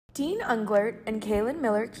Dean Unglert and Caelynn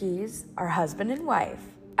Miller-Keyes are husband and wife.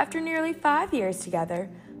 After nearly 5 years together,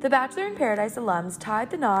 the Bachelor in Paradise alums tied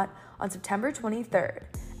the knot on September 23rd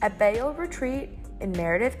at Beyul Retreat in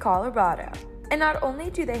Meredith, Colorado. And not only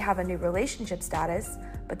do they have a new relationship status,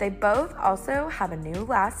 but they both also have a new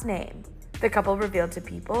last name. The couple revealed to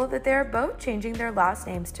People that they are both changing their last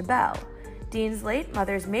names to Bell, Dean's late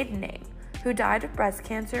mother's maiden name, who died of breast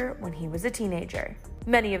cancer when he was a teenager.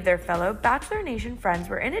 Many of their fellow Bachelor Nation friends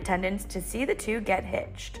were in attendance to see the two get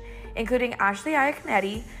hitched, including Ashley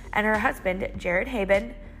Iaconetti and her husband Jared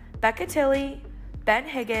Haibon, Becca Tilley, Ben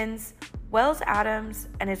Higgins, Wells Adams,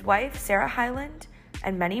 and his wife Sarah Hyland,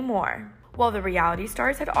 and many more. While the reality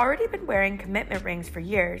stars had already been wearing commitment rings for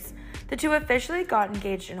years, the two officially got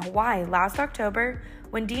engaged in Hawaii last October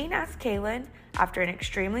when Dean asked Caelynn after an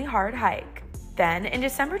extremely hard hike. Then, in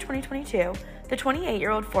December 2022, the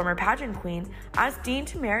 28-year-old former pageant queen asked Dean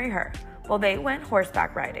to marry her while they went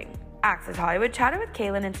horseback riding. Access Hollywood chatted with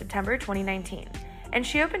Caelynn in September 2019, and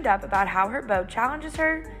she opened up about how her beau challenges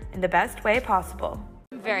her in the best way possible.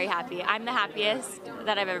 I'm very happy. I'm the happiest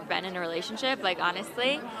that I've ever been in a relationship, like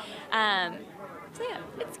honestly. So yeah,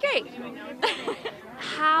 it's great.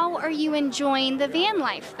 How are you enjoying the van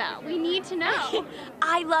life though? We need to know.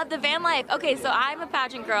 I love the van life. Okay, so I'm a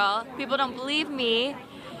pageant girl. People don't believe me.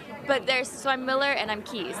 But so I'm Miller and I'm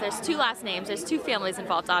Keyes. There's two last names. There's two families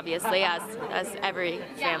involved, obviously, as every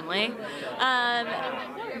family.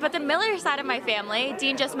 But the Miller side of my family,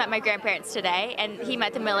 Dean just met my grandparents today, and he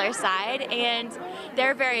met the Miller side, and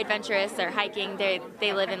they're very adventurous. They're hiking.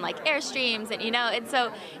 They live in like airstreams, and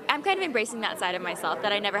so I'm kind of embracing that side of myself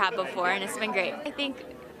that I never had before, and it's been great. I think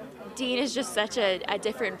Dean is just such a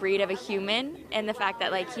different breed of a human, and the fact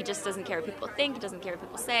that like he just doesn't care what people think, doesn't care what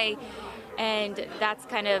people say. And that's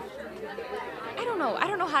kind of, I don't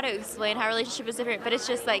know how to explain how our relationship is different, but it's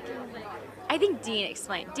just like, I think Dean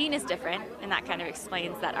is different, and that kind of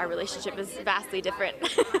explains that our relationship is vastly different.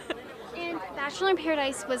 And Bachelor in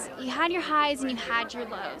Paradise you had your highs and you had your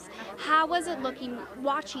lows. How was it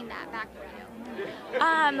watching that back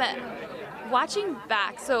then? Watching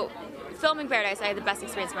back, so filming Paradise, I had the best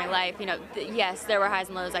experience of my life. Yes, there were highs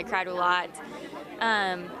and lows, I cried a lot.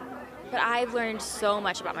 But I've learned so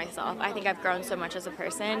much about myself. I think I've grown so much as a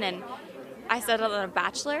person, and I settled on a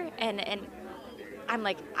Bachelor, and I'm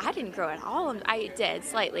like, I didn't grow at all. I did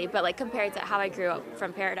slightly, but like compared to how I grew up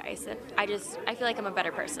from Paradise, I feel like I'm a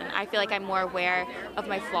better person. I feel like I'm more aware of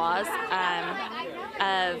my flaws,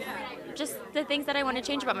 of just the things that I want to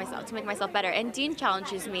change about myself to make myself better. And Dean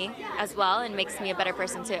challenges me as well and makes me a better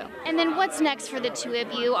person too. And then what's next for the two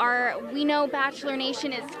of you? We know Bachelor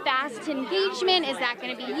Nation is fast engagement. Is that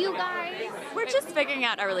going to be you guys? We're just figuring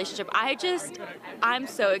out our relationship. I'm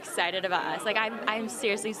so excited about us. Like I'm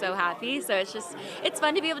seriously so happy. So it's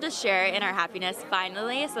fun to be able to share in our happiness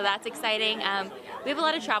finally. So that's exciting. We have a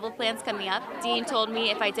lot of travel plans coming up. Dean told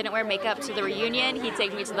me if I didn't wear makeup to the reunion, he'd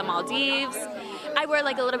take me to the Maldives. I wear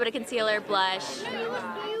like a little bit of concealer, blush.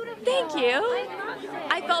 Thank you.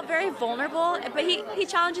 I felt very vulnerable, but he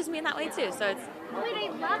challenges me in that way too. So it's. Wait, I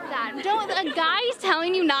love that. A guy's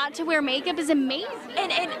telling you not to wear makeup is amazing.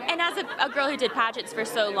 And as a girl who did pageants for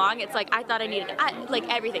so long, it's like I thought I needed like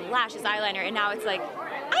everything, lashes, eyeliner, and now it's like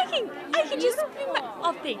I can just.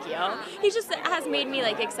 Oh, thank you. He just has made me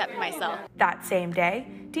like accept myself. That same day,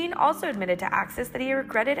 Dean also admitted to Access that he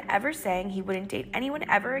regretted ever saying he wouldn't date anyone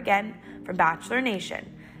ever again from Bachelor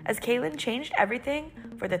Nation, as Caelynn changed everything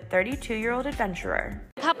for the 32-year-old adventurer.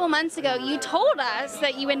 A couple months ago, you told us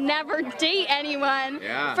that you would never date anyone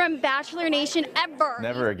from Bachelor Nation ever.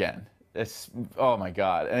 Never again. Oh my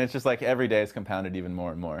God. And it's just like every day it's compounded even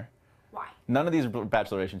more and more. Why? None of these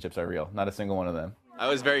Bachelor relationships are real. Not a single one of them. I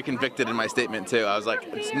was very convicted in my statement too. I was like,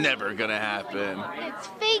 it's never gonna happen. It's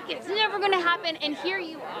fake, it's never gonna happen, and here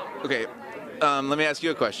you are. Okay, let me ask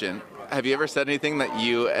you a question. Have you ever said anything that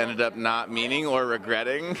you ended up not meaning or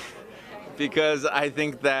regretting? Because I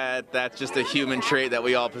think that that's just a human trait that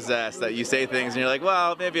we all possess, that you say things and you're like,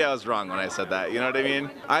 well, maybe I was wrong when I said that, you know what I mean?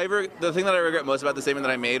 The thing that I regret most about the statement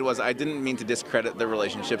that I made was I didn't mean to discredit the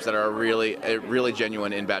relationships that are really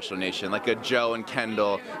genuine in Bachelor Nation, like a Joe and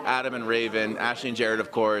Kendall, Adam and Raven, Ashley and Jared,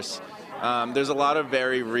 of course. There's a lot of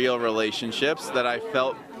very real relationships that I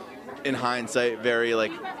felt, in hindsight, very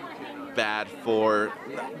like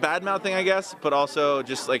bad-mouthing, I guess, but also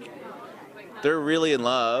just like they're really in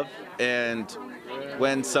love. And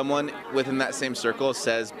when someone within that same circle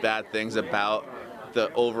says bad things about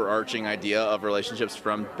the overarching idea of relationships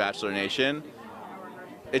from Bachelor Nation,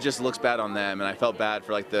 it just looks bad on them, and I felt bad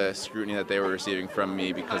for like the scrutiny that they were receiving from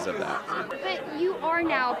me because of that. But you are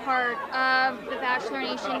now part of the Bachelor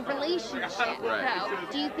Nation relationship, Right. though.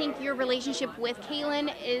 Do you think your relationship with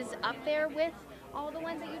Caelynn is up there with all the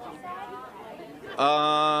ones that you just said?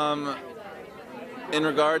 In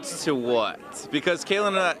regards to what? Because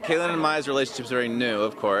Caelynn and my relationship is very new,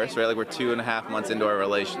 of course, right? Like we're 2.5 months into our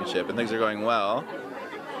relationship, and things are going well.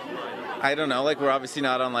 I don't know, like we're obviously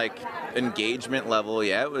not on like engagement level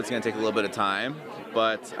yet. It's gonna take a little bit of time,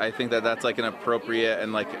 but I think that that's like an appropriate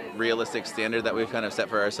and like realistic standard that we've kind of set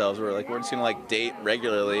for ourselves. We're like, we're just gonna like date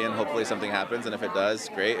regularly, and hopefully something happens, and if it does,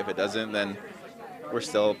 great. If it doesn't, then we're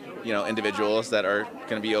still, you know, individuals that are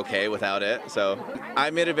going to be okay without it. So I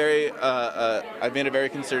made a very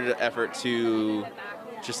concerted effort to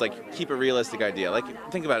just like keep a realistic idea. Like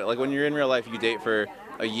think about it. Like when you're in real life, you date for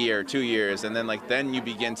a year, 2 years, and then you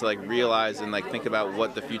begin to like realize and like think about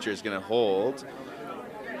what the future is going to hold.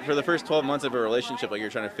 For the first 12 months of a relationship, like you're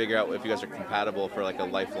trying to figure out if you guys are compatible for like a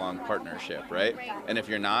lifelong partnership, right? And if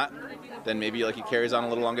you're not, then maybe like it carries on a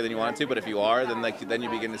little longer than you want it to. But if you are, then you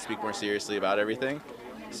begin to speak more seriously about everything.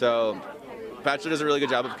 So Bachelor does a really good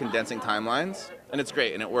job of condensing timelines, and it's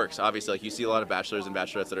great and it works. Obviously, like you see a lot of bachelors and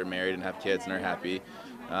bachelorettes that are married and have kids and are happy,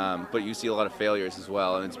 but you see a lot of failures as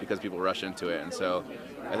well, and it's because people rush into it. And so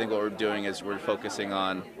I think what we're doing is we're focusing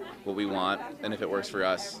on what we want and if it works for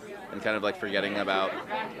us, and kind of like forgetting about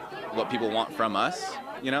what people want from us,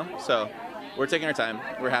 you know? So we're taking our time,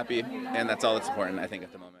 we're happy, and that's all that's important, I think,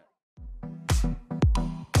 at the moment.